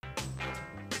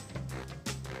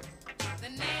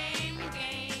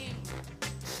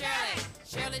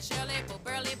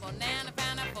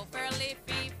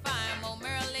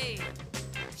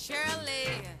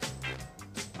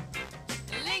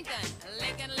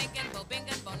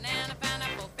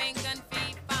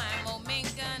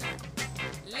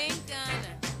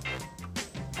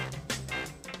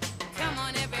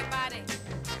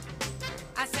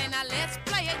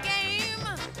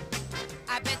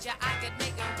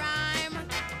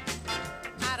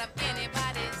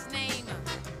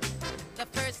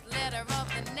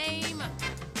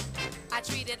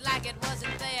it like it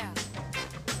wasn't there.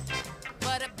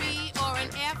 But a B or an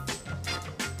F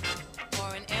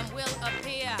or an M will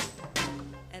appear.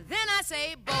 And then I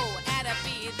say Bo at a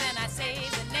B, then I say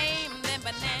the name, then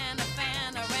banana,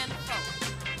 fan, or an fo.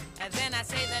 And then I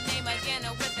say the name again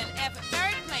with an F,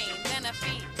 very plain, then a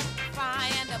P, Phi,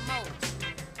 and a Mo.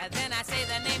 And then I say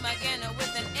the name again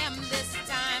with an M this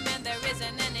time, and there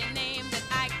isn't any name that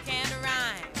I can't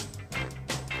rhyme.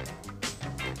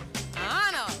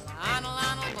 Arnold, Arnold,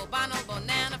 Arnold, Bobano,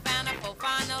 Bonana, Fana,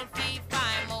 Fofanal, Fee,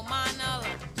 Fi, Momanal,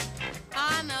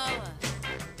 Arnold.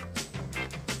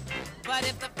 But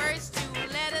if the first two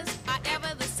letters are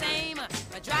ever the same,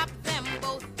 drop them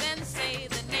both, then say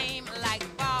the name like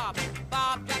Bob.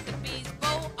 Bob, drop the B's,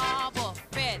 Bo, Ob, or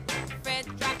Fred. Fred,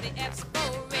 drop the F's,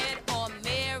 Bo, Red, or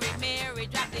Mary. Mary,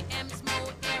 drop the M's,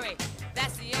 Mo, Airy.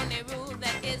 That's the only rule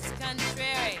that is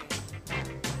contrary.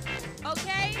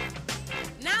 Okay?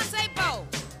 Now say Bo.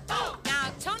 Bo.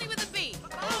 Now Tony with a B.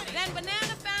 Tony. Then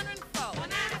banana, founder, and fo.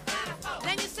 Banana, founder, fo.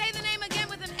 Then you say the name again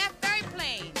with an F, very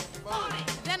plain. Tony.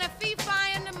 Then a fee,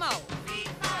 fi, and a mo. Fee,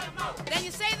 fi, and mo. Then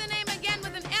you say the name again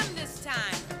with an M this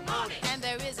time. Tony. And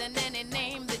there isn't any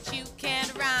name that you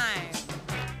can't rhyme.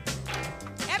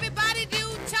 Everybody do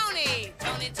Tony.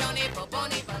 Tony, Tony,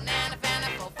 Boboni, banana, fana,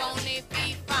 fofoni,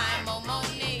 fee, fi,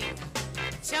 momoni.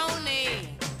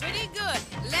 Tony. Pretty good.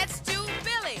 Let's do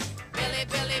Billy. Billy,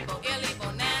 Billy, Bo, Illy,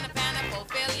 Bonana, Fana, Bo,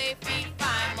 Philly, Fee,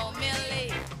 Fi, Mo,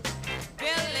 Millie.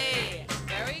 Billy.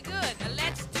 Very good.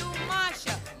 Let's do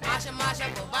Marsha. Marsha, Marsha,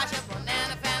 Bo, Basha,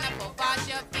 Bonana, Fana, Bo,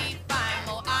 Basha, Fee, Fi,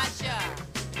 Mo, Asha.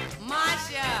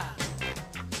 Marsha.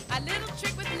 A little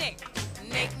trick with Nick.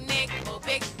 Nick, Nick, Bo,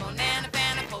 Big, Bonana,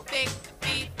 Fana, Bo, Big,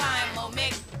 Fee, Fi, Mo,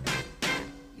 Mick.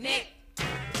 Nick.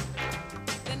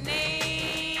 The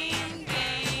name game.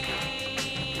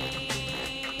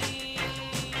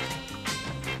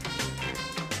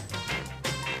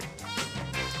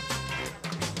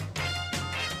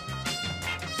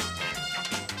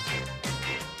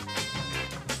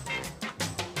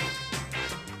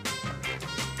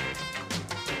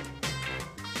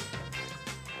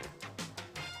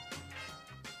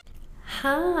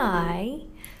 Hi,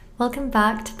 welcome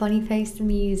back to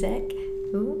Bonifacethemusic.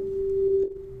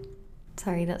 Ooh.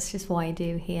 Sorry, that's just what I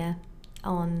do here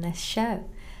on this show.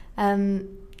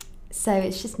 So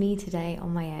it's just me today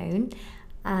on my own,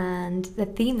 and the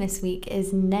theme this week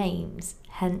is names,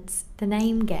 hence the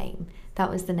name game. That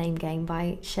was the name game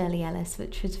by Shirley Ellis,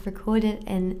 which was recorded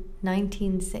in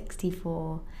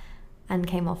 1964 and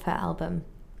came off her album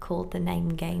called The Name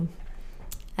Game,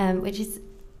 which is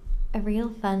a real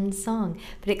fun song,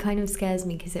 but it kind of scares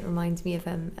me because it reminds me of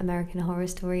American Horror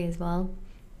Story as well.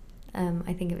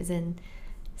 I think it was in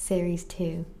series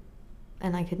 2,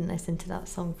 and I couldn't listen to that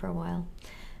song for a while.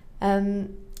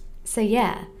 So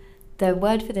yeah, the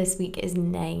word for this week is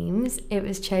names. It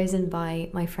was chosen by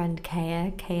my friend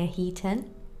Kaya Heaton,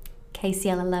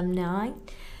 KCL alumni.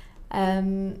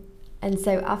 And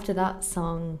so after that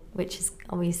song, which is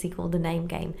obviously called The Name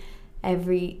Game,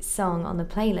 every song on the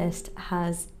playlist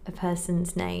has a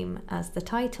person's name as the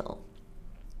title.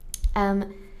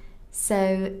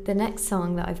 So the next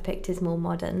song that I've picked is more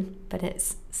modern, but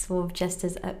it's sort of just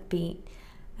as upbeat.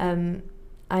 I'm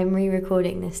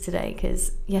re-recording this today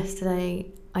because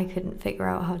yesterday I couldn't figure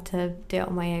out how to do it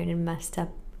on my own and messed up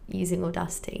using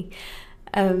Audacity.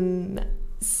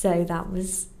 So that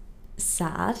was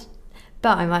sad.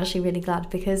 But I'm actually really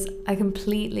glad because I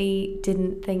completely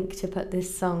didn't think to put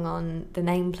this song on the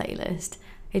name playlist.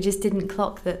 It just didn't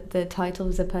clock that the title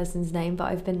was a person's name,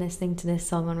 but I've been listening to this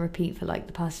song on repeat for like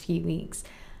the past few weeks.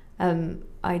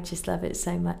 I just love it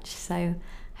so much. So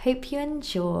hope you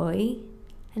enjoy,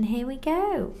 and here we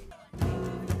go.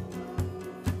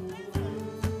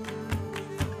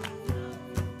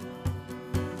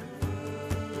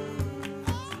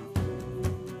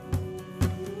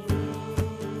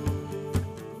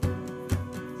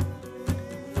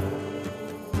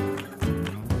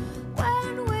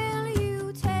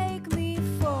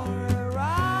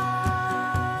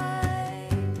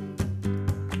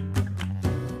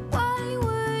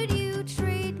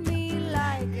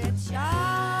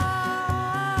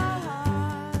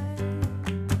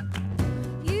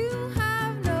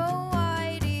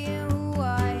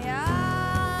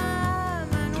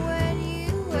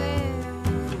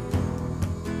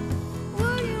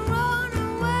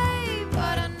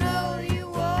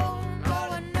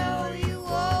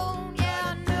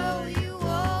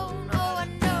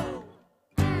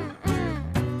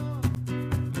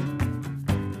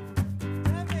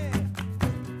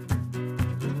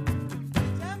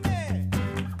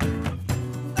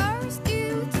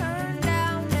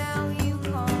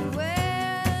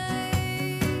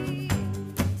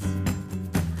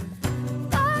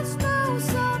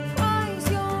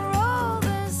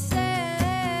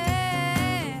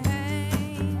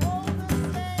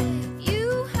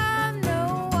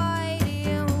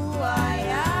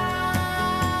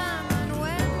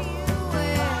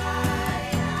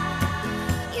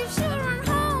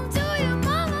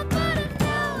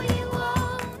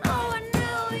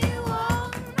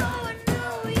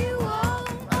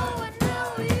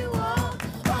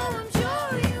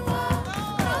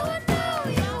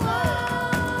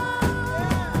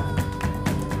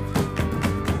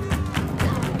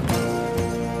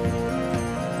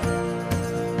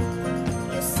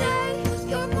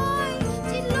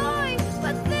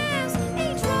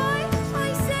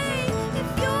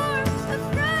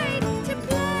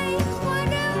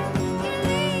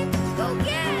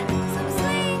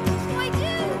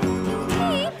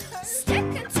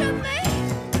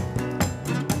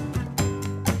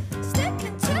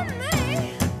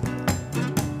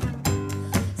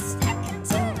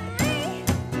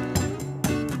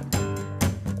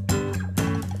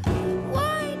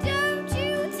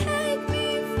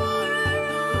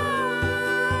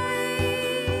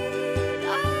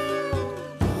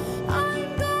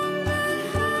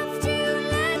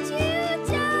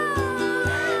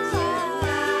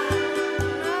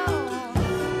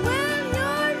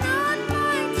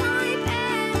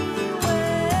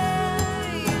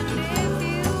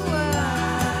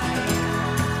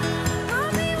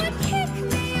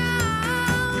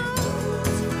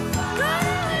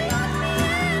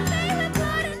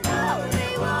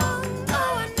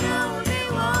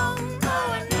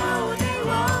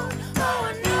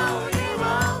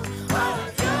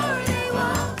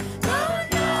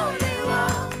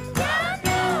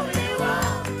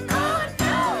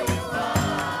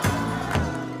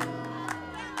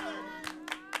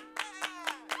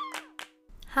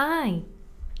 Hi.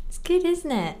 It's good, isn't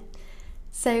it?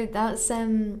 So that's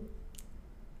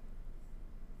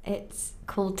it's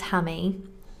called Tammy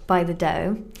by The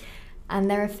Doe, and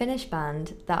they're a Finnish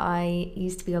band that I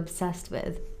used to be obsessed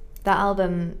with. That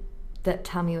album that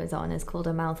Tammy was on is called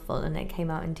A Mouthful, and it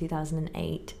came out in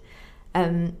 2008.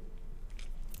 And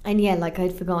yeah, like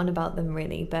I'd forgotten about them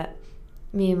really, but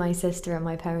me and my sister and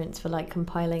my parents were like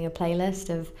compiling a playlist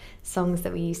of songs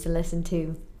that we used to listen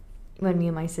to when me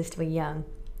and my sister were young,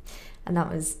 and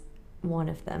that was one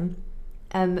of them.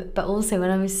 But also when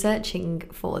I was searching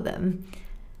for them,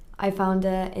 I found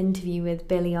an interview with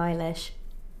Billie Eilish,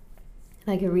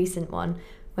 like a recent one,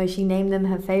 where she named them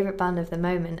her favourite band of the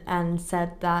moment and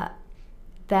said that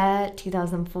their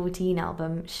 2014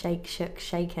 album, Shake, Shook,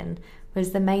 Shaken,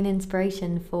 was the main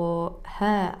inspiration for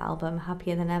her album,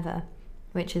 Happier Than Ever,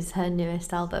 which is her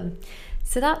newest album.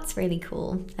 So that's really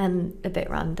cool and a bit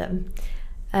random.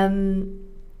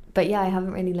 But yeah, I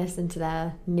haven't really listened to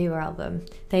their newer album.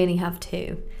 They only have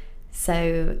two.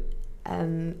 So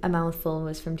A Mouthful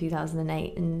was from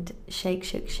 2008 and Shake,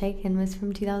 Shook, Shaken was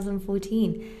from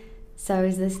 2014. So I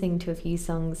was listening to a few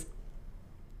songs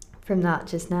from that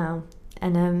just now,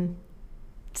 and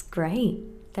it's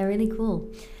great. They're really cool.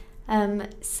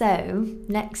 So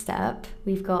next up,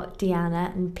 we've got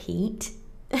Deanna and Pete.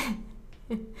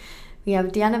 We have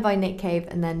Deanna by Nick Cave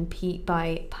and then Pete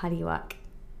by Paddywhack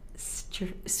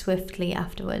swiftly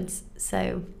afterwards.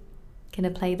 So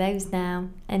gonna play those now.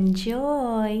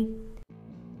 Enjoy.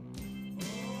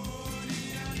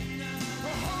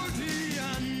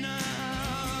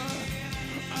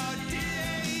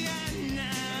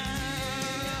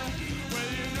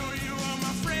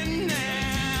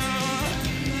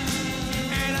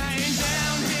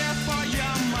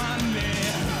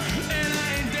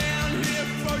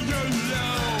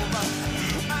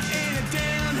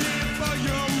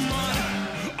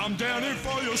 I'm down here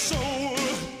for your soul.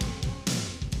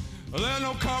 There's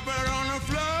no carpet on the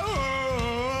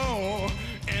floor,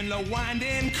 and the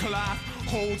winding clock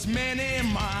holds many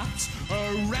marks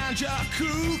around your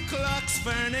Ku Klux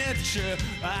furniture.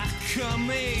 I come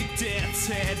a death's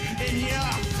head in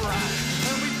your frock,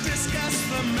 and we discuss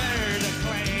the murder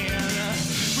plan.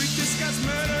 We discuss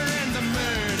murder and the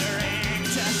murder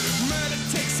act. Murder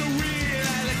takes a wheel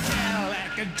out of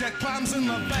Cadillac, and Jack climbs in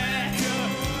the back.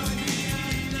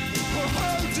 Oh,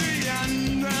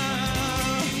 Diana,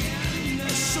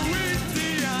 sweet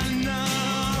Diana.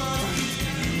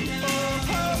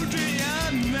 Oh,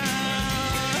 Diana.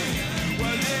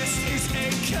 Well, this is a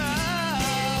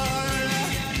car,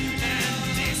 and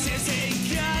this is a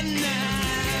gun,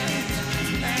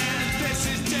 and this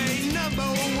is day number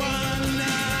one.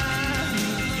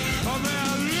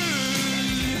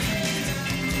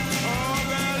 Oh,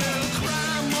 that little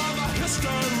crime of our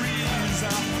histories,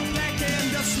 black and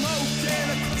the smoke and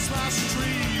the Christmas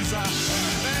trees.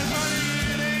 And honey,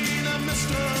 it ain't a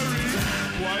mystery.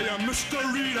 Why a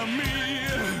mystery to me?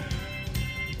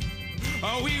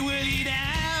 Oh, we will eat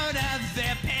out of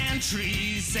their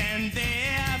pantries and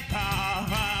their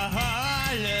parlors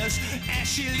as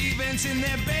she leaves in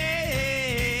their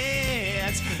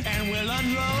beds, and we'll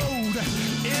unload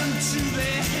into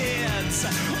their heads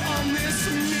on this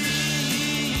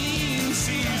mean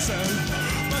season.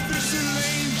 But this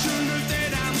angel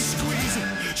that I'm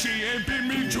squeezing, she ain't been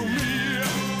mean to me.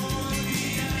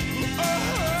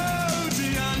 Oh,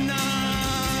 Diana,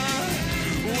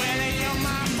 well, you're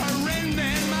my friend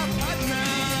and my partner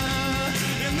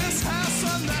in this house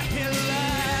on the hill.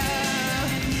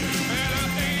 And I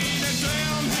ain't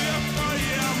down here for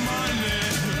your money,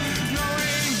 no, I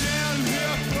ain't down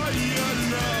here for your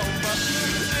love.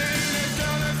 Ain't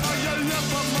down here for your love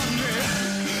for money,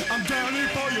 I'm down here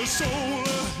for your soul.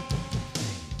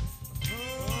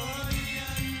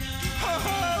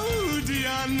 Oh,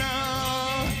 Diana,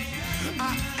 I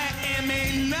am a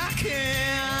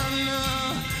knocking.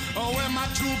 Oh, in my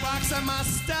toolbox and my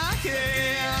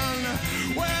stocking.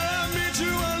 Well, I'll meet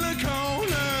you on the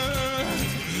corner.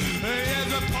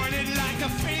 It's pointed like a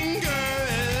finger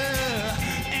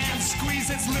and squeeze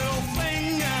its little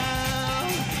finger.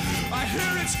 I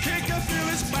hear its kick, I feel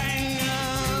its bang.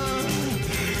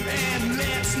 And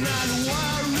let's not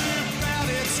worry about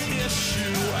its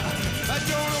issue. I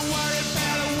don't worry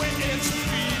about where it's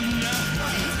been.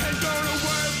 I don't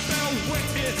worry about where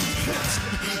it hits.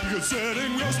 Cause that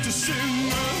ain't yours to sin.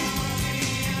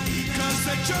 Cause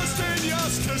that just ain't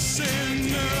yours to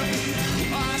sin.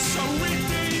 Ah, so we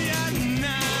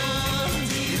Diana,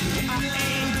 I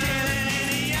ain't getting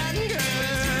any younger.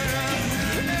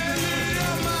 And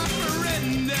you're my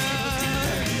friend.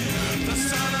 The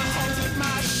sun holds at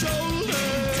my shoulder,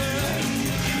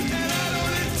 and I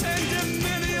don't intend to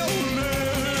many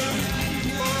older.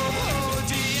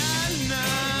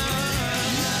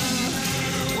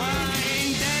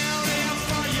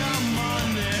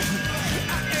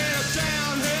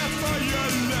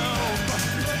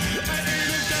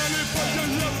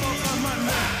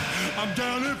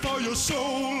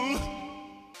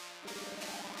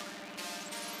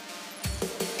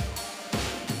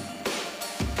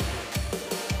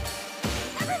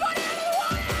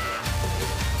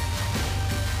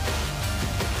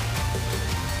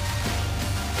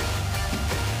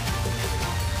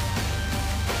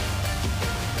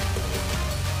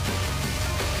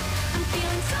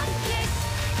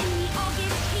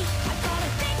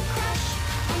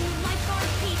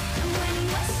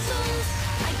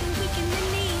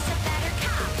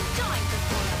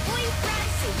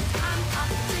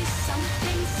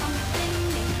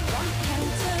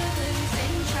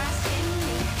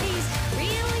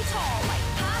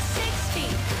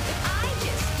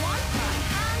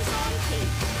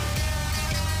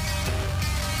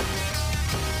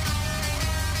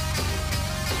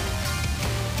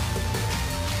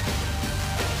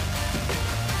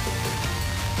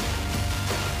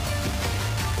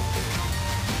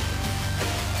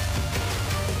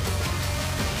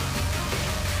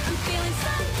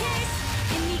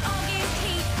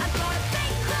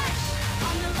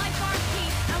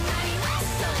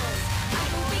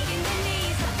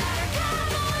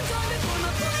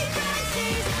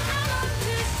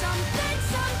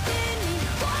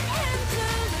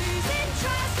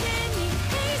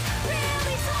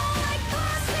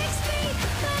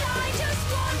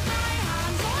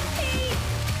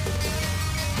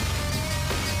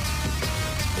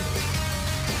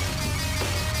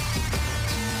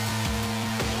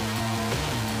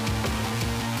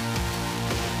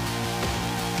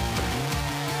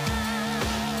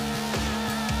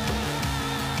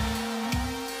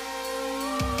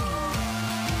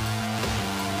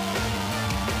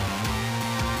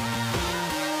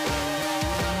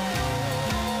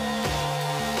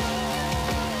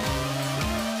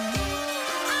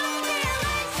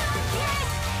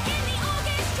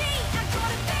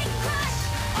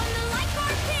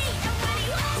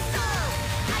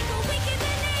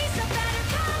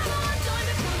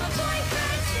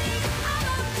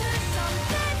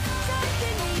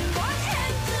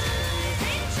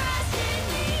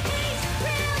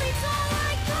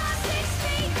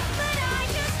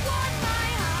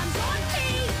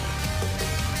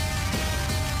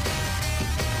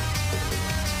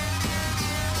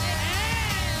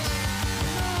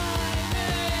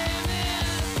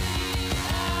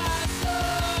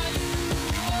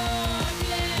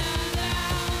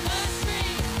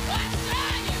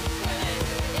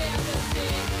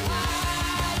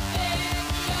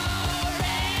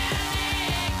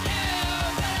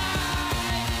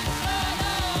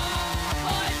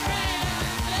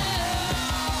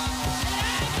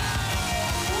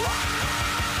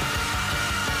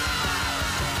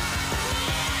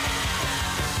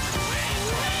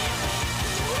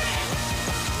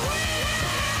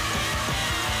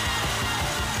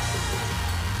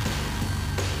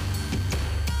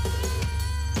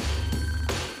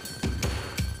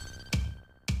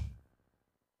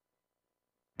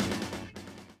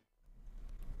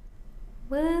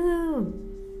 Woo!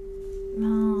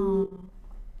 Oh,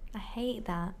 I hate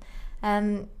that.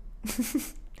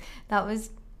 That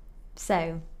was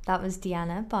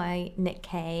Diana by Nick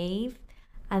Cave,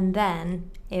 and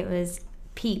then it was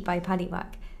Pete by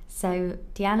Paddywhack. So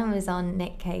Diana was on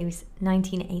Nick Cave's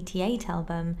 1988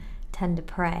 album Tender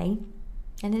Prey,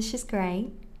 and it's just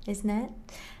great, isn't it?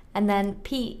 And then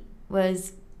Pete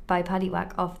was by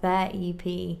Paddywhack off their EP,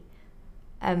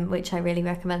 which I really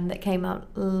recommend, that came out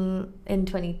in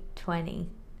 2020.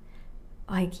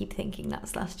 I keep thinking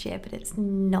that's last year, but it's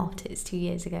not, it's 2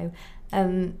 years ago.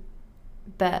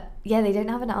 But yeah, they don't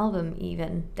have an album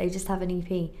even, they just have an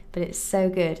EP, but it's so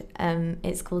good.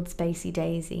 It's called Spacey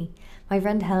Daisy. My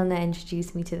friend Helena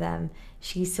introduced me to them.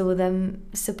 She saw them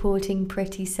supporting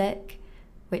Pretty Sick,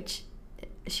 which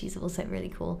she's also really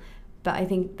cool, but I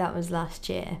think that was last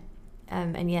year.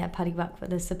 And yeah, Paddywhack were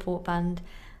the support band,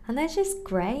 and they're just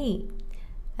great.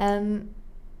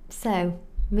 So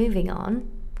moving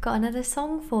on, got another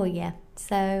song for you,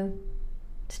 so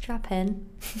strap in.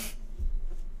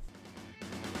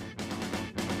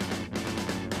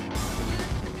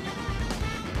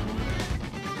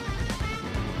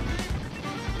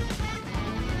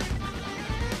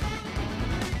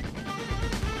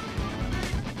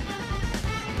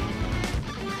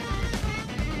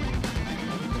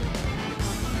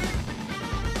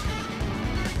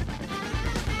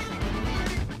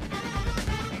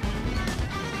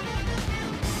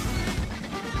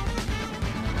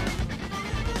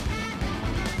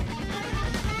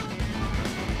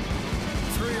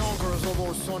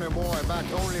 Sonny boy,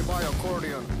 backed only by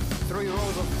accordion. 3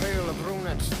 rows of pale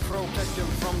brunettes protect him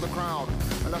from the crowd,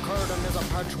 and the curtain is a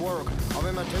patchwork of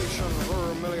imitation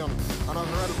vermilion, and a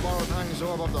red ball hangs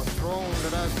over the throne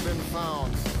that has been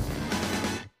found.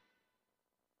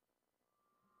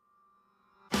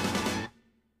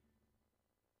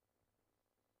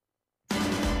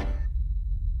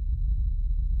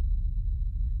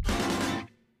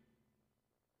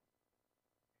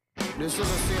 This is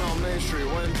a scene on Main Street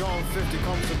when John 50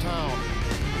 comes to town.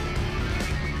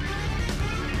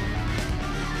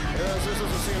 Yes, this is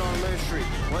a scene on Main Street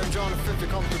when John 50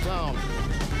 comes to town.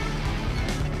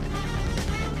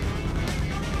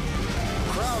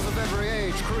 Crowds of every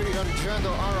age, creed, and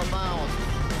gender are abound.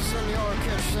 Senor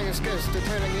Kitsch sings skits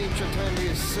detailing each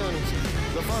attendee's sins.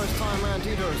 The first-time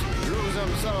anteaters lose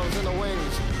themselves in the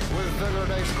wings. With vigor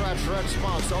they scratch red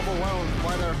spots, overwhelmed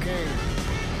by their king.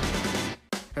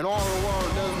 In all the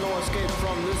world, there's no escape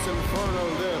from this infernal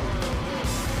din.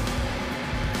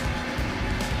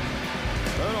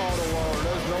 In all the world,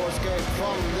 there's no escape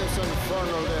from this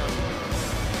infernal din.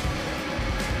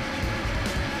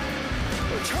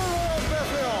 The children of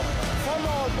Bethlehem, from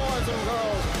all boys and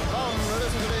girls, come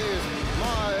listen to these,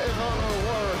 my eternal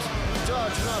words.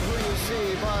 Judge not who you see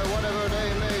by whatever they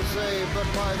may say, but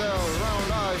by their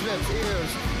round eyes, lips,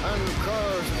 ears, and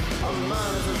curves. A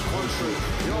man is his country,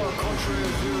 your country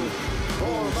is you.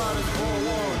 All bad is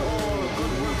forewarned, all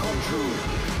good will come true.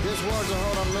 These words are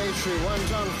heard on Main Street when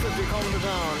John 50 comes to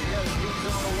town. Yes, these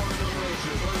are the words of Main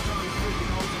Street when John 50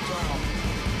 comes to town.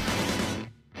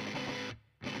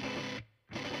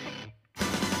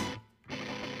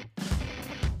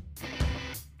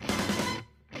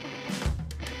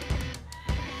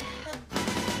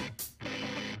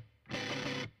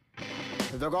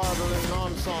 The garbling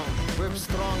non-song whips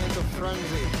strong into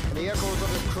frenzy, and the echoes of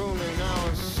his crooning now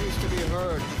cease to be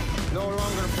heard. No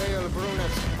longer pale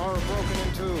brunettes are broken in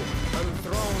two and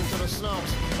thrown to the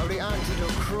snouts of the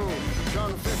anteater crew.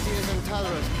 John 50 is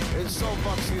intolerant, his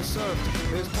soapbox usurped,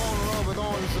 his bone robe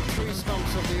adorns the tree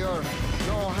stumps of the earth.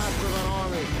 No half-driven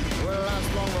army will last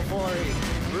long before he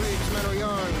breeds men who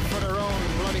yearn for their own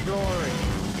bloody glory.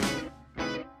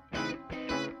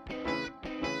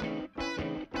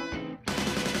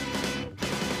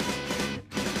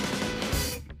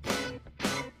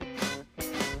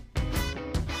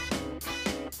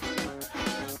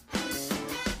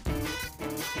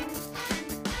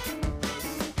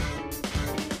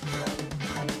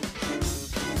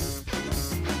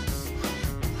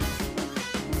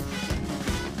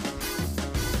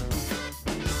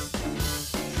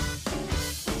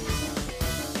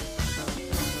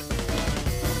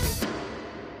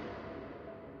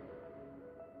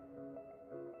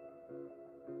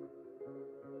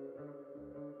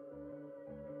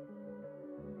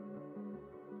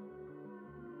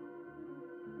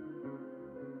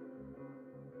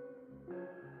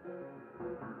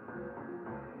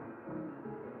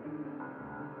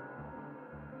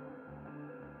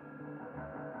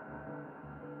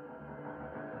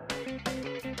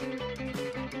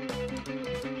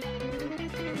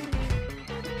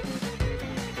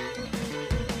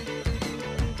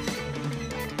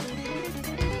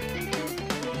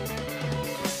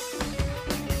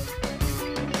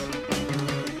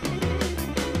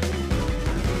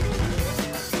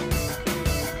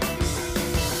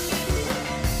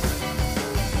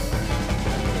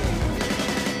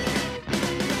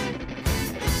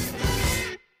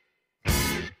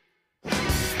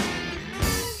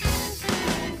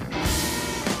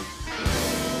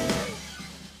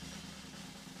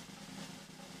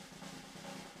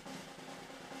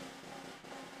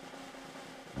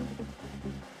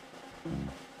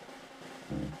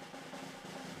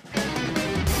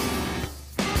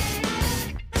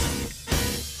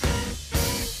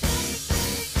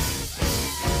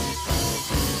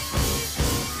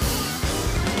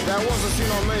 That was the scene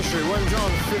on Main Street when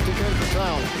John 50 came to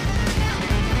town.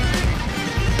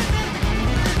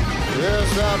 Yes,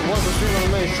 that was the scene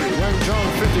on Main Street when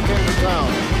John 50 came to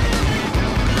town.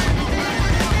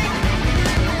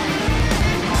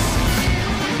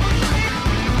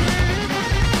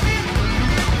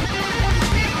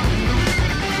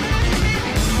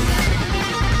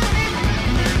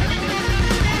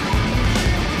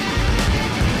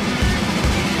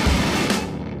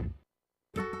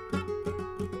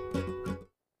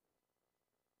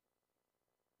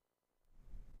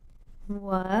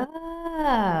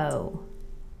 Whoa!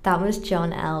 That was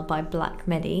John L. by Black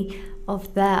Midi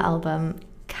of their album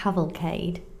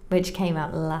Cavalcade, which came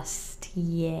out last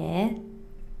year,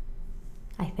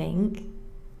 I think.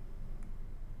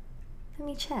 Let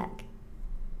me check.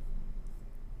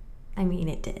 I mean,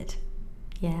 it did.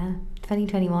 Yeah,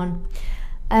 2021.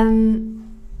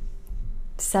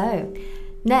 So,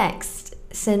 next,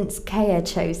 since Kaya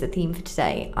chose the theme for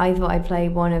today, I thought I'd play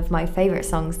one of my favourite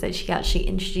songs that she actually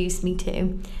introduced me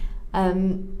to,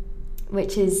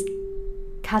 which is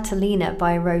Catalina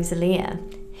by Rosalia,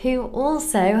 who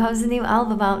also has a new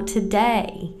album out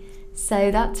today.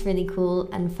 So that's really cool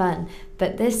and fun.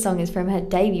 But this song is from her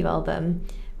debut album,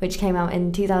 which came out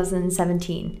in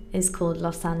 2017. It's called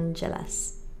Los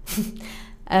Angeles.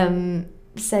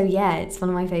 So yeah, it's one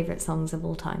of my favourite songs of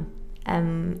all time.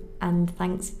 And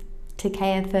thanks to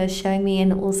Kaya for showing me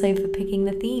and also for picking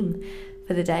the theme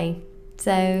for the day.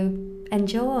 So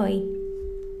enjoy!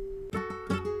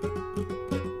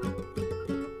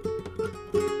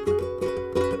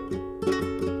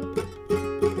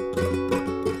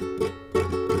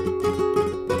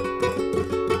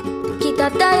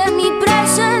 Quítate de mi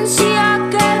presencia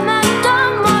que me está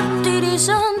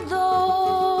martirizando.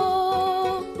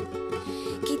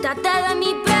 Quítate de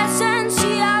mi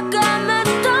presencia que me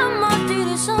está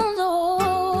martirizando.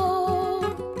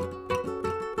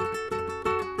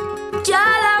 Ya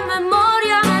la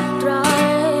memoria me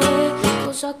trae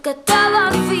cosas que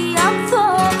estaba fiando.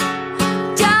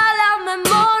 Ya la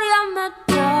memoria me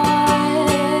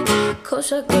trae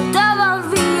cosas que estaba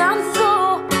fiando.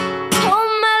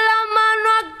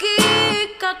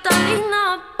 Catalina,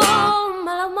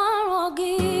 ponme la mano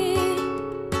aquí.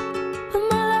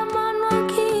 Ponme la mano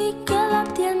aquí que la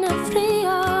tiene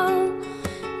fría.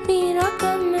 Mira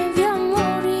que me voy a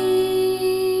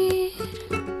morir.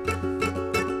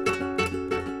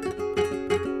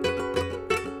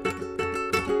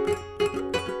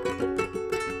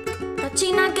 La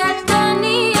china que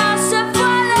tenía se fue a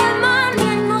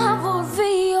Alemania y no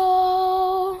volvió.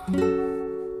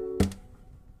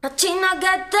 La china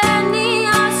que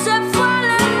tenía se fue a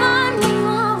Alemania y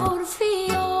no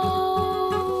volvió.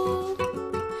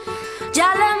 Ya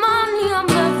a Alemania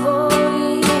me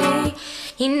voy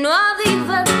y no a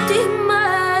divertirme,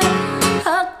 a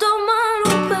tomar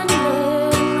un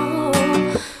veneno.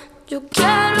 Yo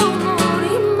quiero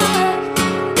morirme.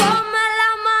 Ponme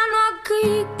la mano aquí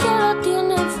que la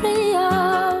tiene fría.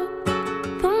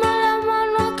 Ponme la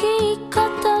mano aquí,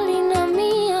 Catalina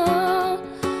mía.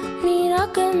 Mira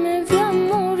que me voy a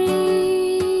morir.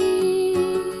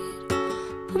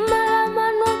 Ponme la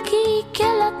mano aquí que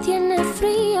la tiene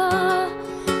fría.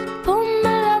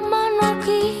 Ponme la mano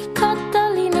aquí,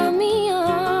 Catalina mía.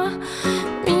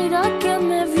 Mira que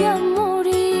me voy a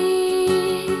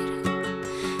morir.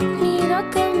 Mira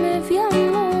que me voy a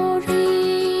morir.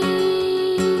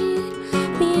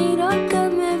 Mira que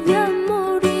me voy a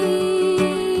morir.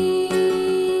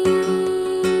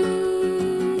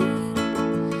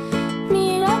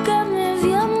 Mira que me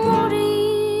voy a morir.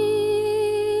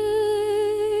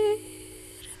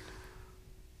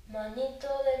 Manito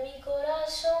de mi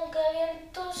corazón, que bien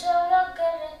tú sabrás que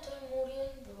me estoy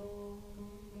muriendo.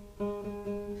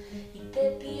 Y te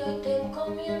pido y te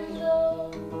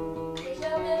encomiendo que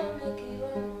llame a un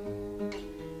escribano,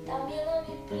 también a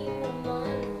mi primo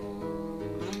hermano.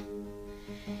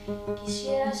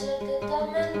 Quisiera hacer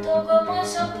testamento como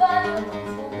esos palos con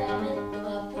fundamento.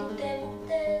 Apúnteme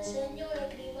usted, señor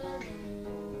escribano.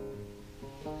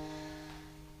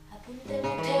 Apúnteme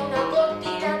usted una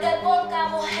cortina que por cada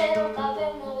agujero cabe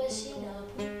una vecina.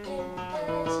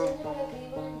 Apúnteme usted, señor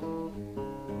escribano.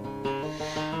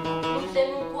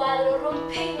 Apúnteme un cuadro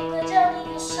rompido que ya ni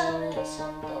Dios sabe el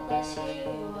santo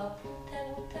vacío.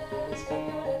 Apúnteme usted,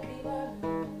 señor escribano.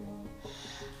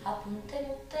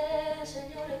 Apúnteme usted,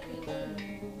 señor escribano.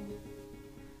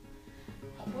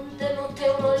 Apúnteme usted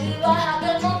una oliva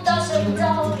que no está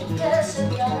sembrado ni que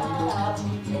sembrará.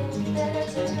 Apúnteme usted,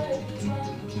 señor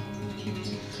escribano.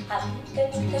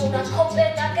 Apúnteme usted una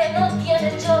escopeta que no tiene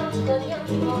chorro ni una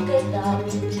moqueta.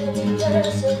 Apúnteme usted,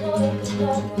 señor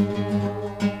escribano.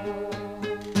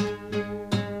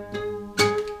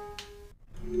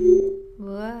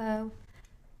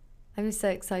 was so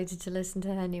excited to listen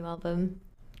to her new album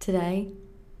today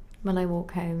when I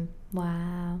walk home.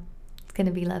 Wow, it's going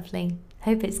to be lovely.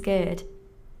 Hope it's good.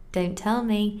 Don't tell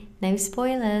me. No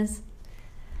spoilers.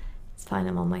 It's fine,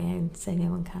 I'm on my own, so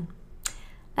no one can.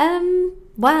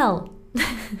 Well,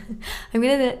 I'm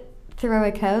going to throw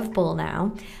a curveball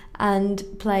now and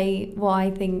play what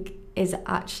I think is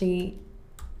actually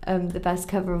the best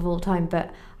cover of all time,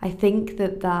 but I think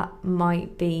that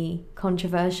might be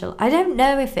controversial. I don't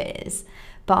know if it is,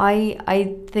 but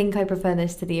I think I prefer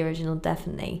this to the original,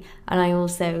 definitely. And I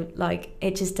also, like,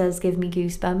 it just does give me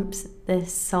goosebumps,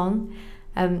 this song,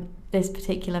 this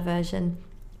particular version.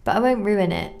 But I won't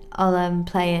ruin it. I'll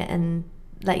play it and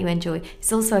let you enjoy.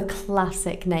 It's also a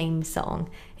classic Name song.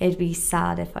 It'd be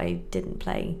sad if I didn't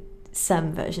play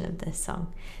some version of this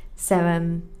song.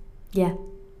 So, yeah,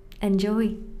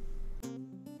 enjoy.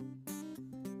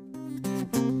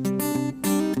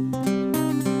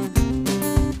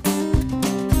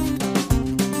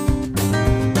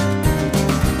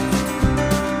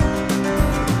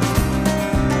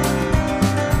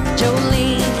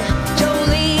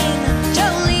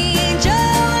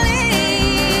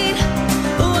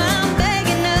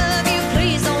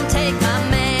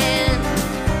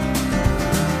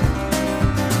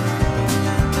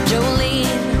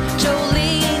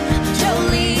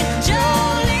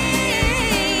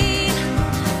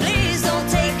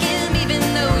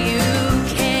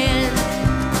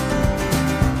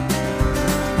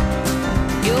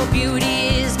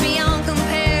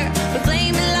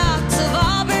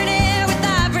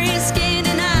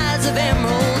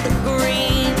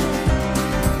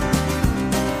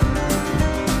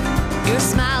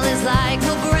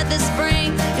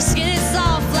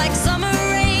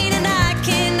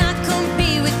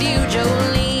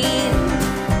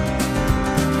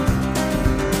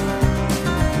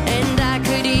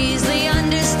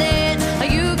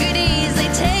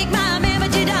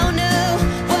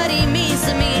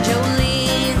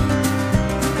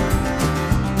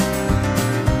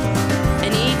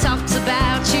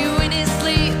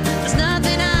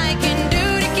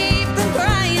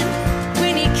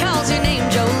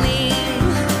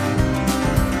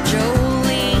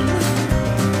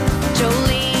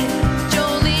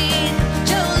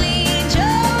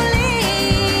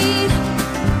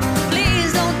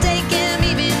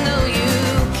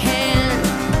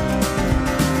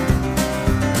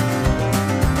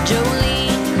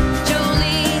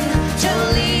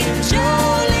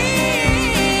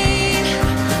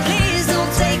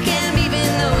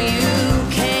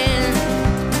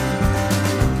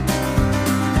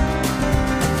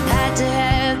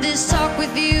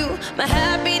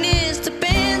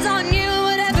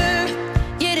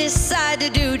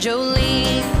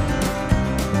 Jolene.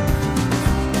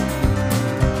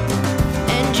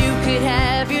 And you could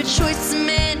have your choice of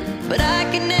men, but I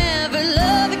could never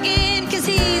love again, 'cause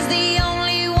he's the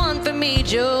only one for me,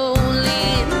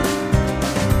 Jolene.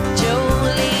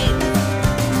 Jolene.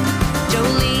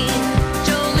 Jolene.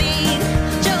 Jolene.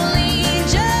 Jolene.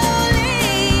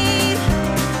 Jolene.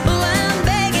 Oh, I'm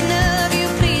begging of you,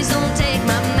 please don't take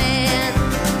my man.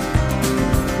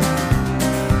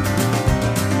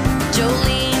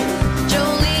 Jolene.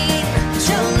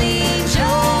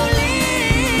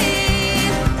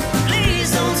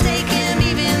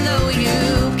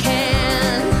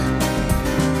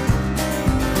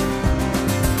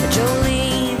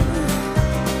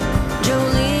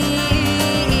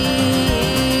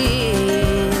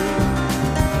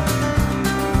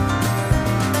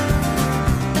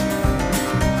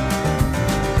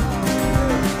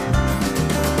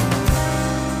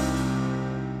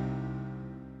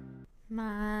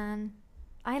 Man,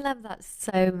 I love that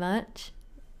so much.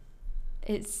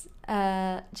 It's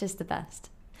just the best.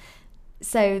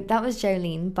 So that was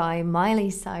Jolene by Miley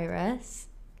Cyrus,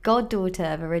 goddaughter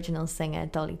of original singer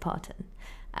Dolly Parton.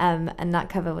 And that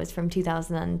cover was from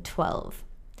 2012.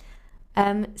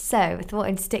 So I thought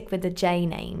I'd stick with the J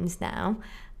names now.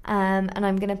 And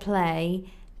I'm going to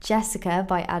play Jessica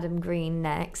by Adam Green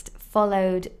next,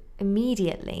 followed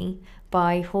immediately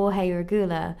by Jorge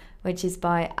Regula, which is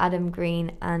by Adam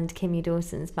Green and Kimmy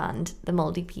Dawson's band, The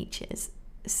Moldy Peaches.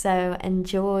 So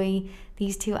enjoy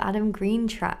these two Adam Green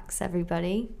tracks,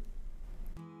 everybody.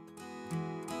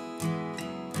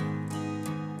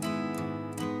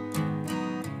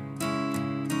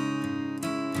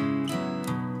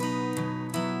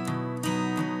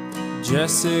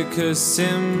 Jessica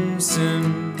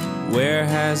Simpson, where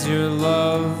has your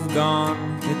love gone?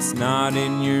 It's not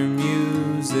in your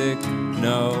music,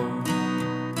 no.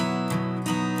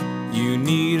 You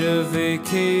need a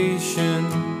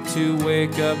vacation to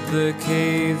wake up the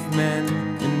cavemen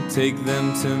and take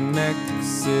them to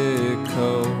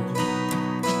Mexico.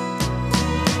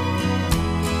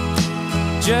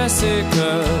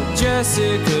 Jessica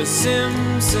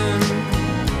Simpson,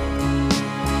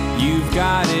 you've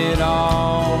got it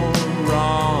all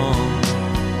wrong.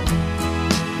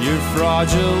 Your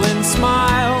fraudulent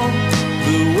smile,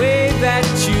 the way that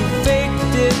you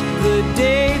faked it the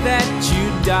day that you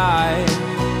died.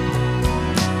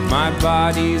 My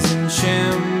body's in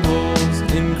shambles,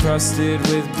 encrusted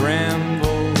with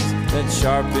brambles that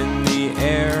sharpen the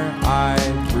air I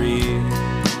breathe.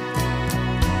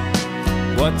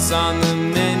 What's on the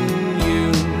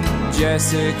menu?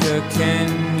 Jessica,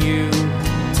 can you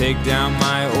take down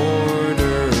my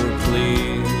order, please?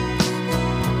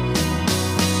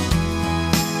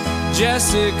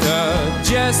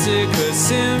 Jessica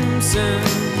Simpson,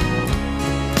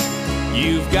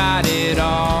 you've got it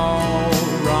all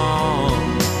wrong.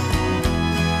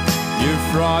 Your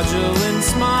fraudulent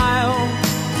smile,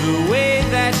 the way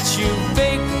that you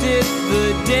faked it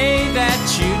the day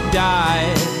that you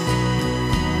died.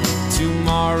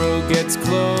 Tomorrow gets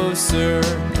closer,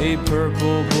 a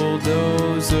purple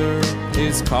bulldozer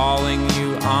is calling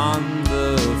you on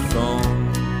the phone.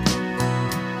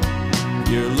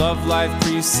 Your love life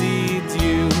precedes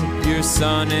you, your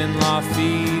son-in-law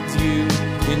feeds you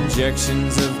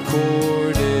injections of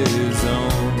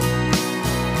cortisone.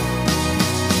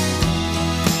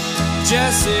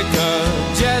 Jessica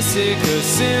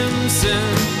Simpson,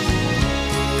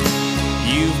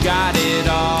 you've got it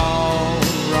all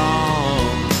wrong.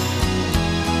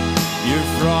 Your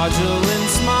fraudulent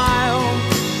smile,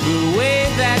 the way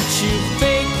that you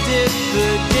faked it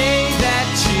the day that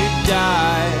you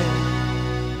died.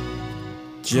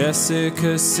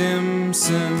 Jessica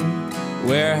Simpson,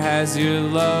 where has your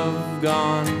love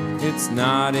gone? It's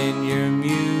not in your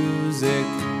music,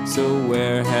 so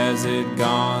where has it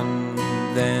gone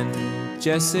then,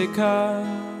 Jessica?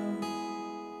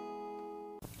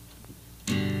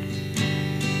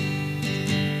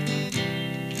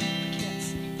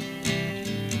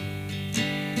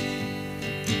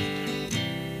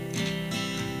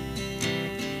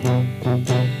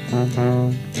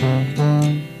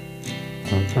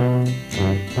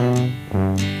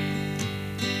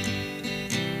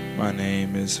 My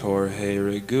name is Jorge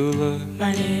Regula.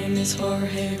 My name is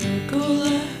Jorge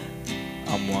Regula.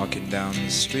 I'm walking down the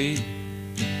street.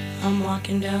 I'm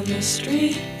walking down the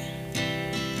street.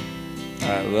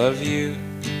 I love you.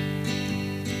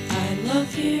 I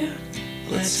love you.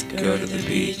 Let's go to the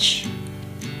beach.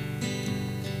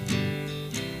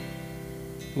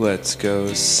 Let's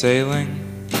go sailing.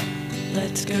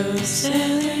 Let's go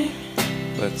sailing.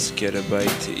 Let's get a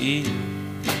bite to eat.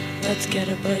 Let's get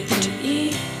a bite to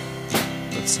eat.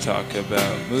 Let's talk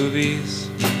about movies.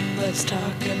 Let's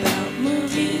talk about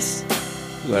movies.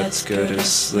 Let's go to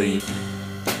sleep.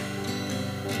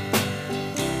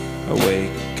 I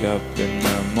wake up in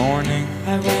the morning.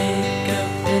 I wake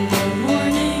up in the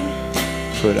morning.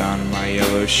 Put on my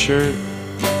yellow shirt.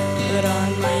 Put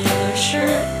on my yellow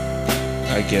shirt.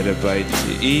 I get a bite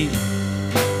to eat.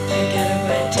 I get a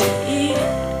bite to eat.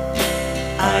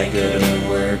 I go to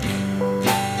work.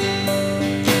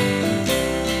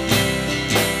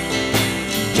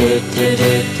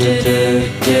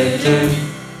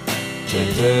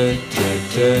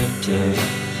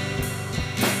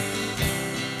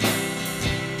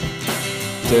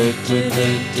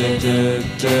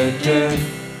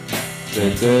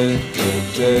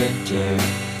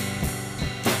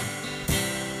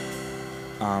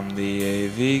 I'm the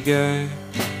AV guy.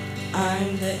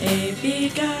 I'm the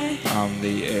AV guy. I'm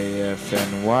the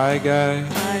AFNY guy.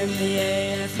 I'm the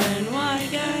AFNY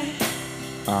guy.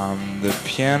 I'm the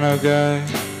piano guy.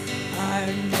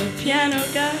 I'm the piano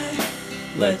guy.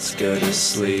 Let's go to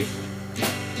sleep.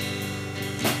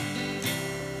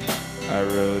 I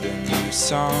wrote a new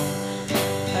song.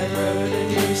 I wrote a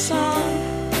new song.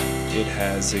 It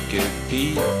has a good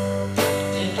beat.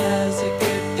 It has a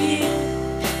good beat.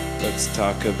 Let's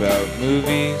talk about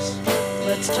movies.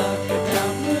 Let's talk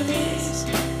about movies.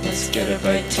 Let's get a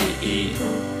bite to eat.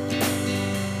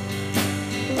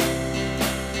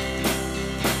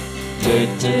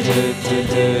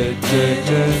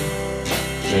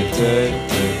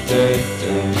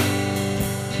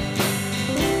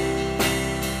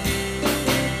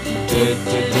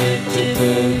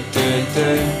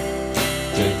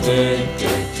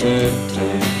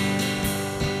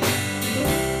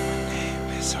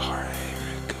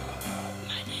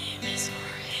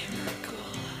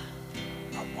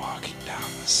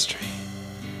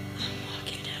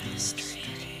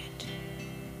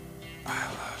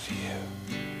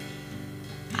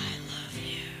 I love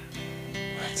you.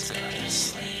 Let's go to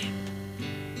sleep.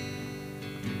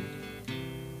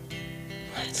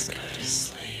 Let's go to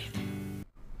sleep.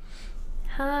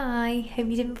 Hi, hope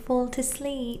you didn't fall to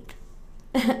sleep.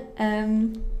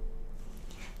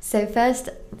 So first,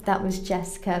 that was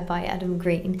Jessica by Adam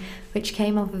Green, which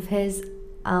came off of his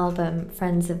album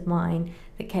Friends of Mine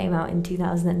that came out in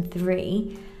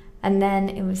 2003. And then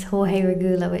it was Jorge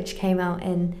Regula, which came out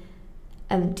in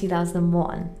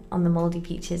 2001 on the Moldy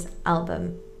Peaches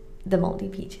album, The Moldy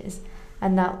Peaches.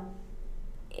 And that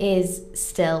is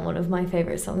still one of my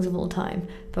favourite songs of all time.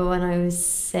 But when I was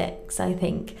 6, I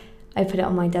think I put it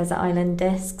on my Desert Island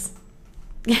discs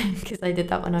because I did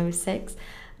that when I was 6.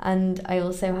 And I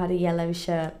also had a yellow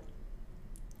shirt,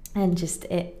 and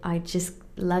I just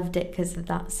loved it because of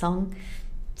that song.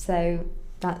 So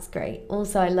that's great.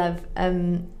 Also, I love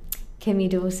Kimmy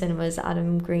Dawson was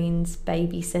Adam Green's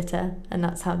babysitter, and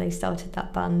that's how they started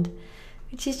that band,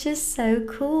 which is just so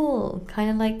cool. Kind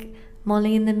of like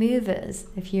Molly and the Movers,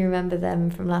 if you remember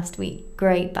them from last week.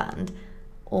 Great band,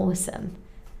 awesome.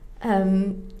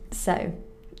 So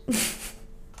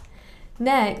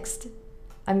next,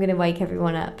 I'm going to wake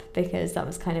everyone up because that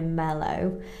was kind of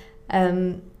mellow.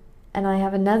 And I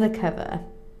have another cover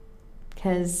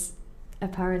because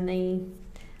apparently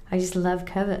I just love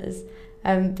covers.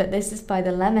 But this is by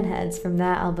the Lemonheads from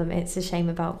their album It's a Shame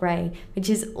About Ray, which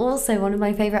is also one of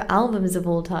my favourite albums of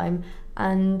all time.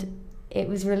 And it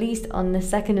was released on the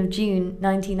 2nd of June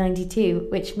 1992,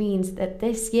 which means that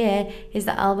this year is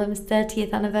the album's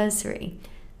 30th anniversary.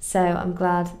 So I'm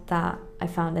glad that I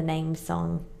found a named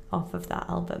song off of that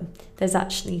album. There's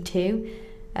actually 2,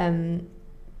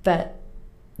 but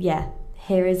yeah,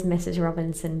 here is Mrs.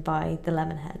 Robinson by the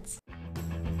Lemonheads.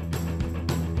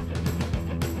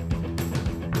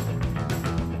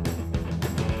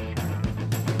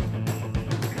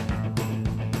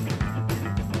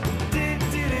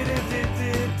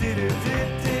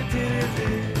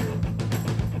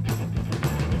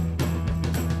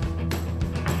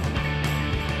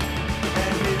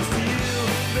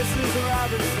 Mrs.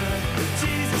 Robinson,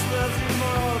 Jesus loves you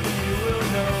more than you will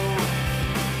know.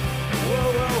 Whoa,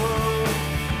 whoa, whoa.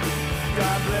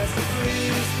 God bless you,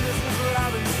 please, Mrs.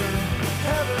 Robinson.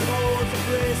 Heaven holds a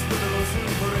place for those who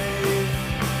pray.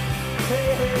 Hey,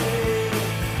 hey, hey,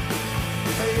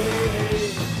 hey, hey, hey.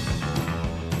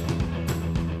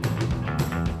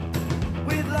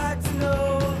 We'd like to know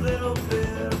a little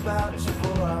bit about you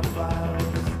for our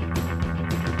files.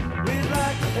 We'd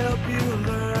like to help you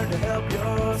learn to help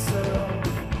yourself.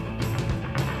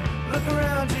 Look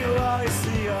around you, all you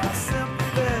see are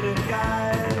sympathetic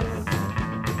guys.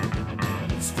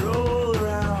 Stroll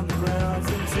around the grounds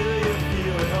until you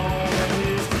feel at home. And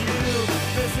here's to you,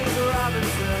 Mrs.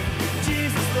 Robinson.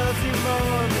 Jesus loves you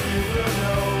more than you will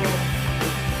know.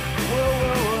 Whoa,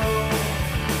 whoa, whoa.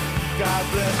 God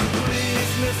bless you,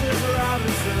 please, Mrs.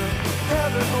 Robinson.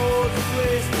 Heaven holds a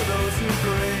place for those who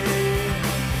pray.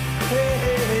 Hey,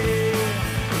 hey, hey,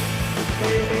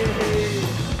 hey, hey, hey.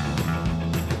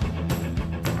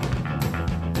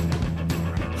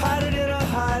 Hide it in a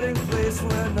hiding place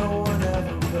where no one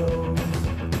ever goes.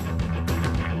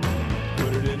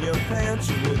 Put it in your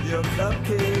pantry with your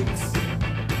cupcakes.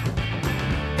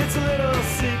 It's a little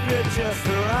secret, just a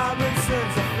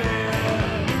Robinson's affair.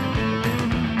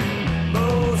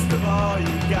 Most of all,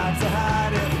 you got to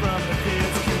hide it from the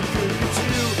kids. Look at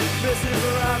you, Mrs.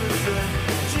 Robinson.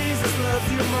 Jesus loves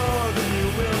you more than you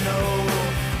will know.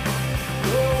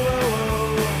 Whoa, whoa,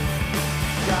 whoa.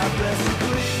 God bless you,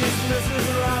 please, Mrs.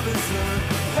 Robinson.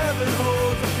 Heaven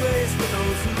holds a place for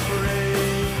those who pray.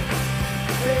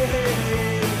 Hey, hey,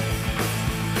 hey.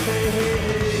 Hey, hey,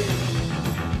 hey.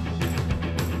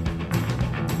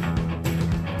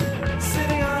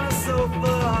 Sitting on a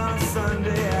sofa on a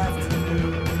Sunday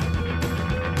afternoon,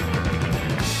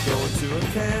 going to a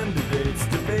candidate's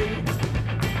debate.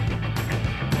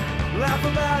 Laugh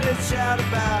about it, shout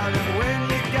about it when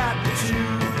you got to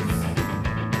choose.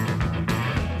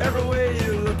 Every way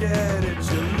you look at it,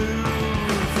 you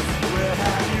lose. Where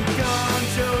have you gone,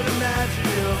 Joe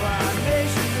DiMaggio? Our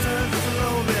nation turns its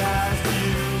lonely eyes to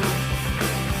you.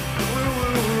 Woo,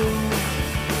 woo, woo.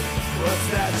 What's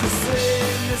that you say,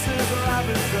 Mrs.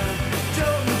 Robinson?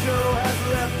 Joe and Joe has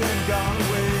left and gone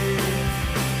away.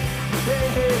 Hey,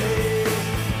 hey, hey.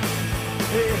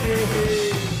 Hey, hey, hey.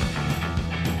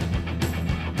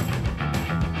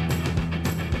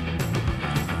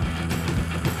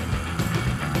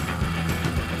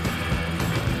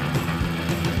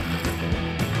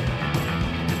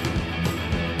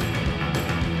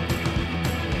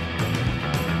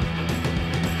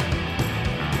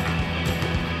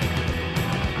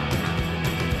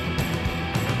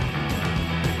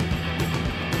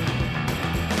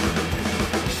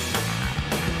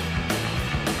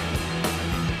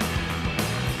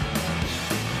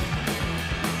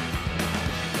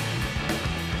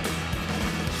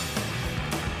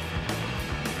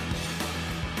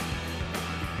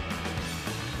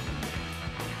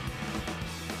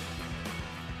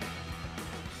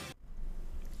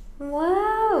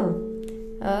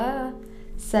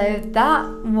 So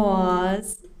that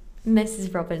was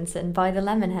Mrs. Robinson by the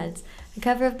Lemonheads, a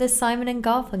cover of the Simon and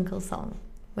Garfunkel song,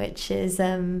 which is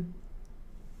a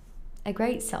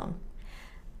great song.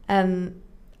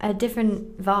 A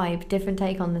different vibe, different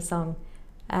take on the song.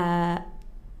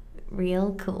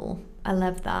 Real cool. I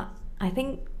love that. I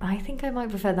think I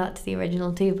might prefer that to the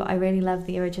original too, but I really love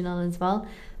the original as well.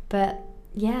 But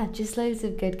yeah, just loads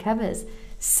of good covers.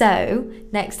 So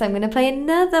next I'm going to play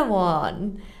another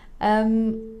one.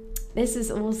 This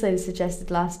was also suggested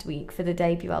last week for the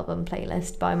debut album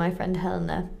playlist by my friend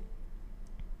Helena.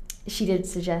 She did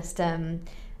suggest a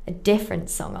different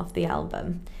song off the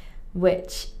album,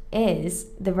 which is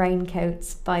The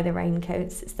Raincoats by the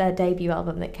Raincoats. It's their debut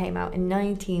album that came out in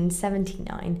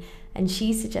 1979, and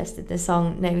she suggested the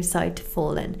song No Side to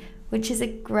Fall In, which is a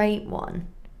great one.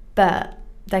 But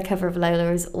their cover of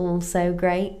Lola is also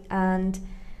great, and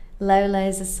Lola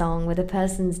is a song with a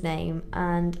person's name,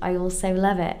 and I also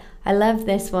love it. I love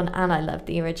this one, and I love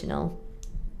the original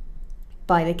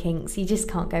by the Kinks. You just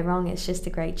can't go wrong. It's just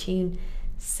a great tune.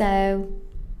 So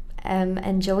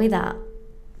enjoy that,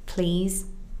 please,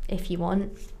 if you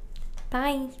want.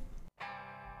 Bye.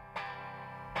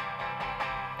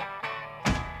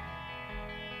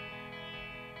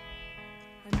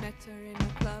 I met her in a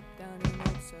club down in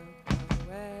Old Soho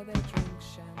where they drink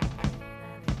champagne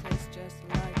and it tastes just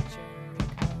like cherry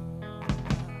cola.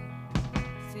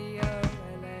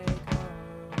 C-O-L-A cola.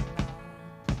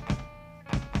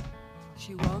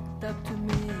 She walked up to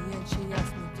me and she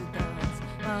asked me to dance.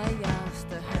 I asked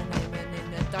her her name and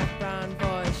in a dark brown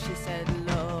voice she said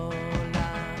Lola.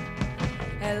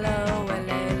 Hello,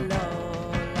 L.A.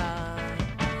 Lola.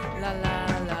 La la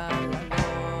la la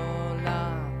Lola.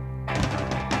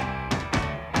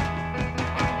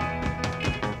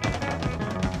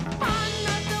 I'm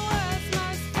not the world's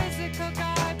most physical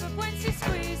guy, but when she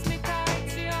squeezed me tight,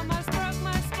 she almost broke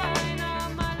my spine. Oh,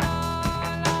 my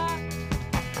Lola.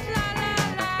 La la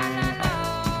la la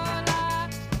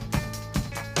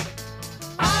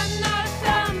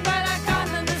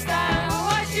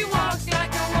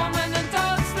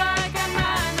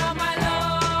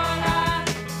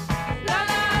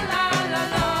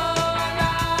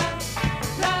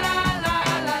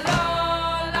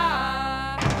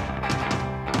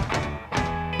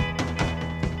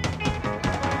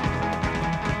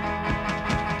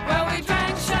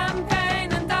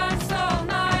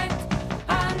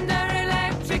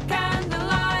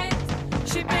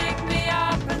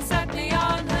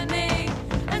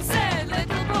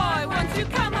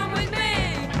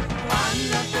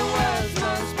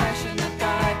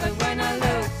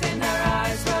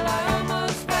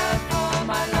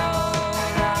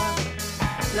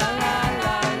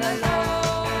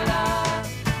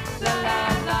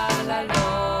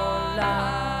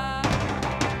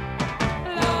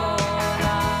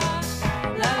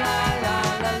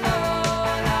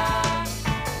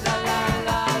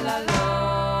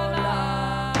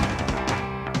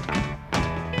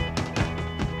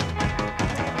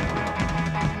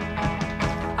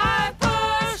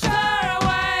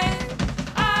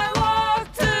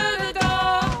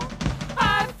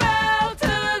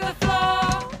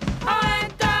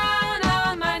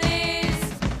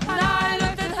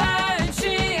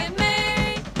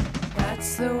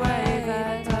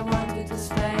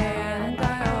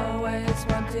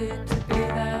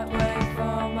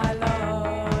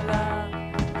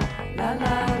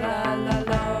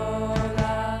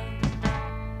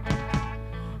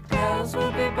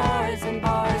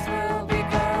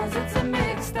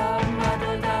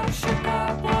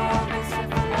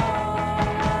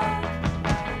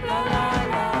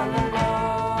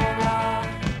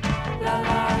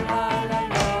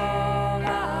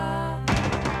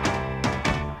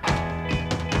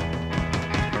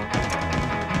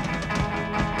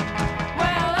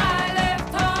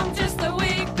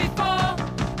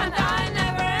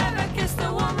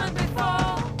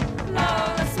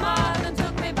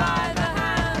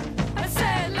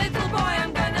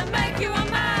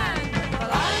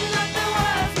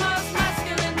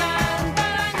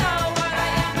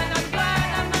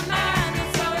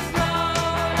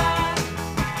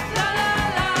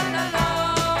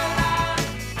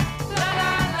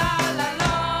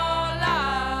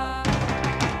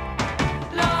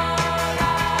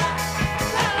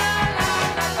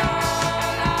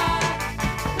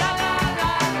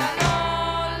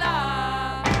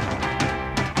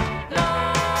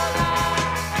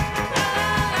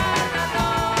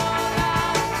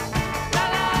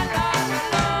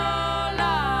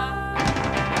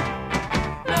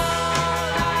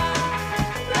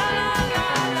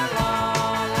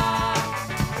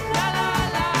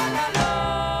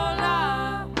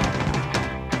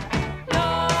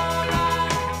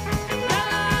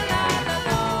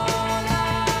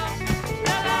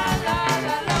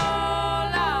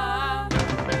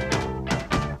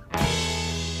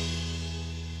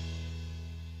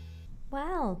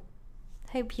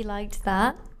hope you liked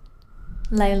that.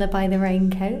 Lola by the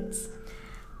Raincoats.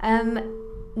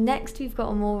 Next we've got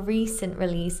a more recent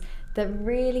release that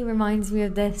really reminds me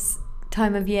of this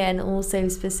time of year, and also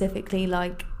specifically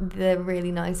like the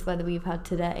really nice weather we've had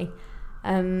today.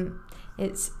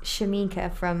 It's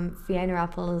Shamika from Fiona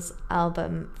Apple's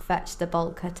album Fetch the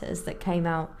Bolt Cutters that came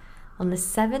out on the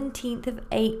 17th of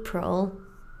April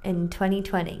in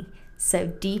 2020, so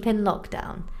deep in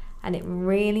lockdown, and it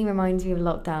really reminds me of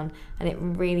lockdown, and it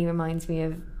really reminds me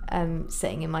of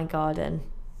sitting in my garden.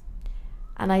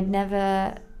 And I'd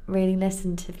never really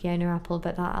listened to Fiona Apple,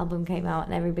 but that album came out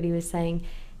and everybody was saying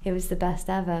it was the best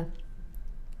ever,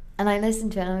 and I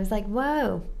listened to it and I was like,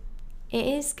 whoa, it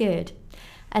is good.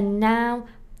 And now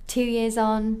 2 years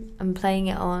on, I'm playing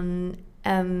it on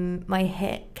my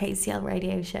hit KCL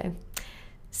radio show.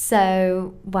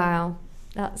 So wow,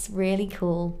 that's really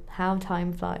cool how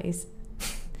time flies.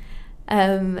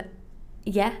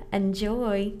 Yeah,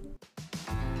 enjoy.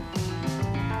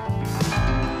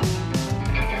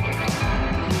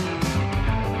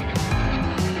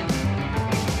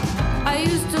 I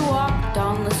used to walk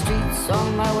down the streets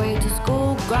on my way to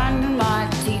school, grinding my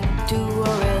teeth to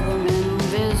a rhythm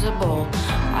invisible.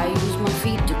 I used my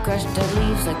feet to crush dead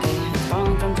leaves like they had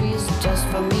fallen from trees, just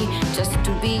for me, just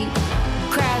to be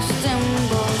crash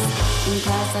cymbals. In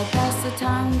class I passed the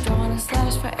time, drawing a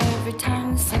slash for every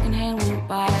time the second hand went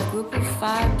by. A group of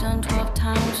 5 done 12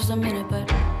 times was a minute, but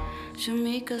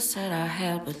Shamika said I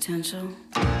had potential.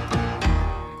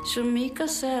 Shamika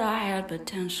said I had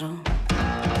potential.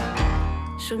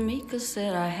 Shamika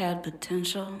said I had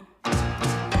potential.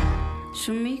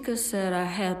 Shamika said I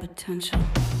had potential.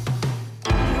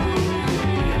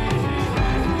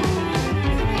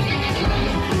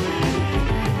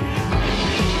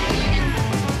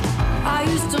 I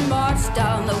used to march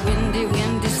down the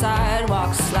windy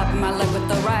sidewalk, slapping my leg with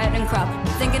the riding crop,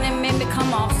 thinking it made me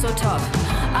come off so tough.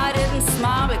 I didn't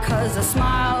smile because a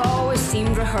smile always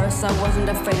seemed rehearsed. I wasn't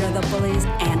afraid of the bullies,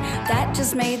 and that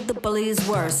just made the bullies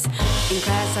worse. In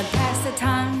class I'd pass the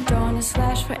time, drawing a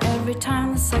slash for every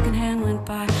time the second hand went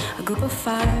by. A group of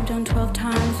 5 done 12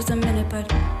 times was a minute,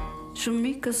 but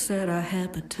Shamika said I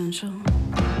had potential.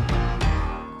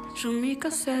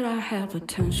 Shamika said I had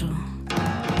potential.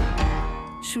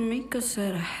 Shamika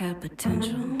said I had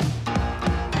potential.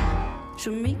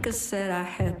 Shamika said I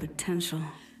had potential.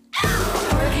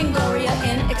 Hurricane Gloria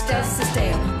in ecstasy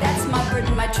stale. That's my bird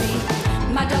and my tree.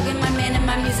 My dog and my man and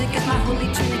my music is my holy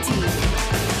trinity.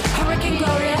 Hurricane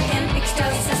Gloria in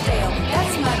ecstasy stale.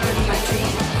 That's my bird and my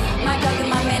tree. My dog and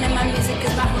my man and my music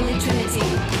is my holy trinity.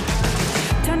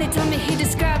 Tony told me he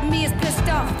described me as pissed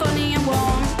off, funny and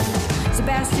warm.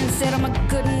 Sebastian said I'm a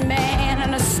good man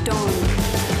in a storm.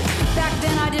 Back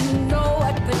then I didn't know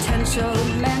what potential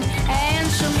meant, and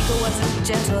Shamika wasn't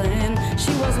gentle and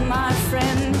she wasn't my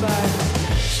friend, but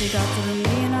she got through to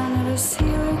me and I'll never see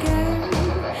her again.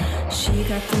 She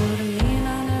got through to me and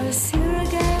I'll never see her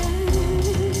again.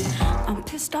 I'm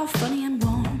pissed off, funny and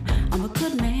warm. I'm a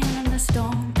good man in the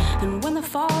storm, and when the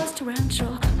fall is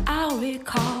torrential, I'll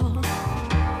recall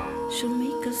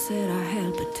Shamika said I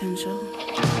had potential.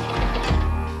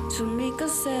 Shamika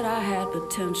said I had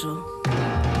potential.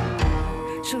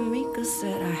 Shamika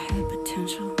said I had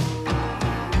potential.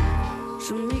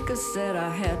 Shamika said I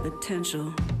had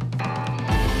potential.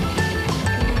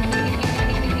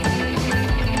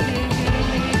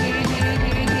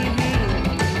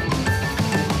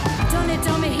 Tony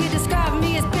told me he described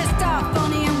me as pissed off,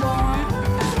 funny and warm.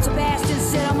 Sebastian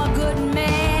said I'm a good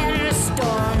man in a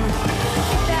storm.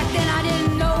 Back then I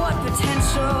didn't know what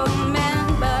potential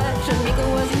meant, but Shamika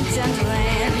wasn't gentle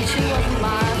and she wasn't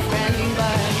my friend,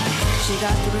 but she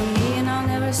got through to me and I'll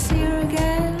never see her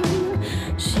again.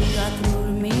 She got through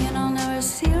to me and I'll never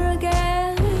see her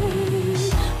again.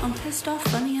 I'm pissed off,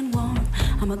 funny and warm.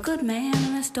 I'm a good man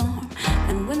in a storm,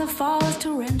 and when the fall is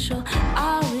torrential,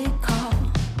 I'll recall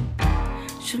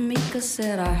Shamika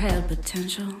said I had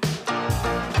potential.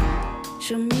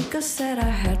 Shamika said I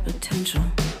had potential.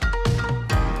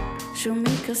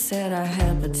 Shamika said I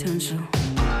had potential.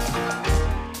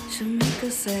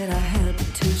 Shamika said I had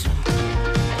potential.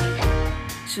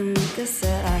 Shamika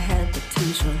said I had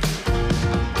potential.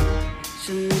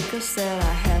 Shamika said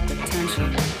I had potential.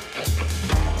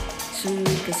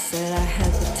 Shamika said I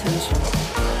had potential.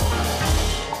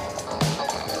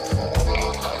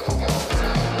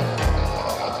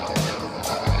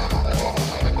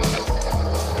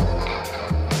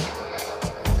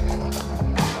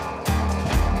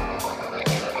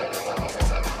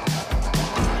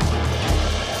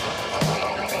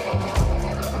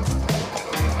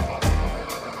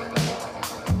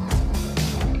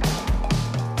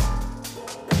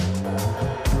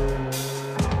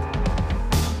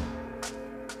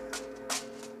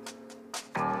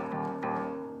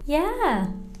 Yeah.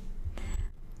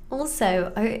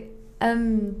 Also,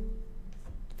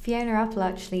 Fiona Apple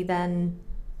actually then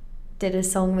did a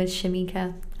song with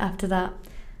Shamika after that.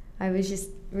 I was just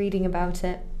reading about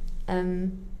it.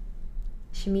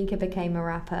 Shamika became a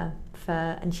rapper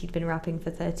and she'd been rapping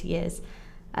for 30 years,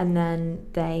 and then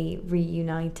they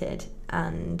reunited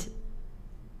and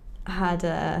had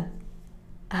a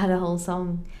whole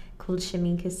song called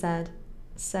Shamika Said.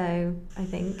 So I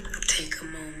think Take a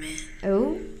moment.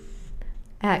 Oh,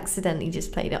 I accidentally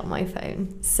just played it on my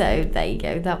phone. So there you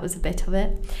go, that was a bit of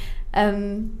it.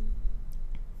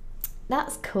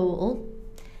 That's cool.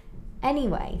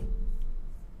 Anyway,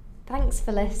 thanks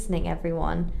for listening,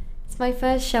 everyone. It's my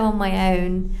first show on my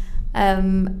own. I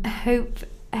hope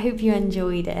you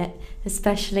enjoyed it,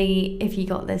 especially if you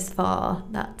got this far.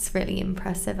 That's really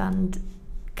impressive and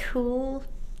cool.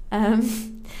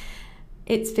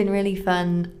 It's been really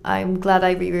fun. I'm glad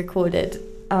I re-recorded.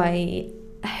 I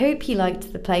hope you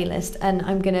liked the playlist, and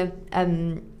I'm gonna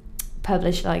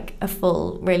publish like a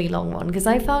full really long one because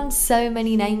I found so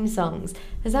many name songs.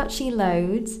 There's actually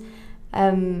loads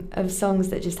of songs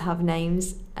that just have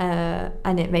names,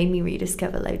 and it made me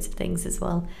rediscover loads of things as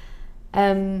well.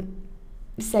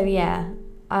 So yeah,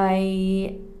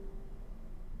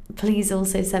 please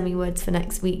also send me words for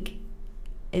next week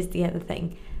is the other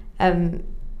thing,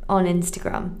 on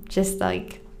Instagram, just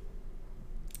like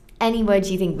any words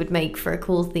you think would make for a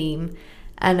cool theme,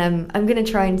 and I'm gonna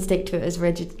try and stick to it as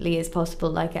rigidly as possible.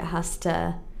 Like it has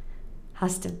to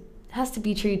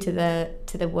be true to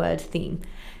the word theme.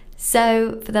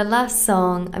 So for the last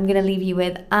song, I'm gonna leave you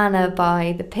with Anna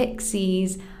by the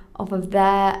Pixies off of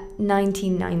their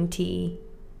 1990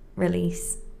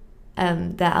 release,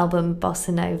 their album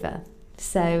Bossa Nova.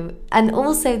 So, and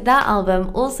also that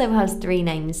album also has 3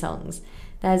 named songs.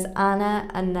 There's Anna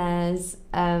and there's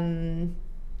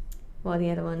what are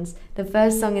the other ones? The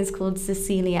first song is called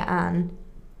Cecilia Ann,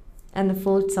 and the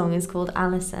 4th song is called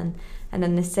Alison, and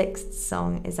then the 6th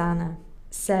song is Anna.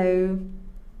 So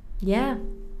yeah,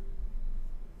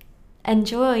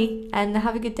 enjoy and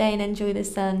have a good day and enjoy the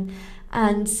sun,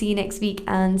 and see you next week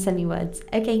and send me words.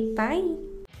 Okay, bye.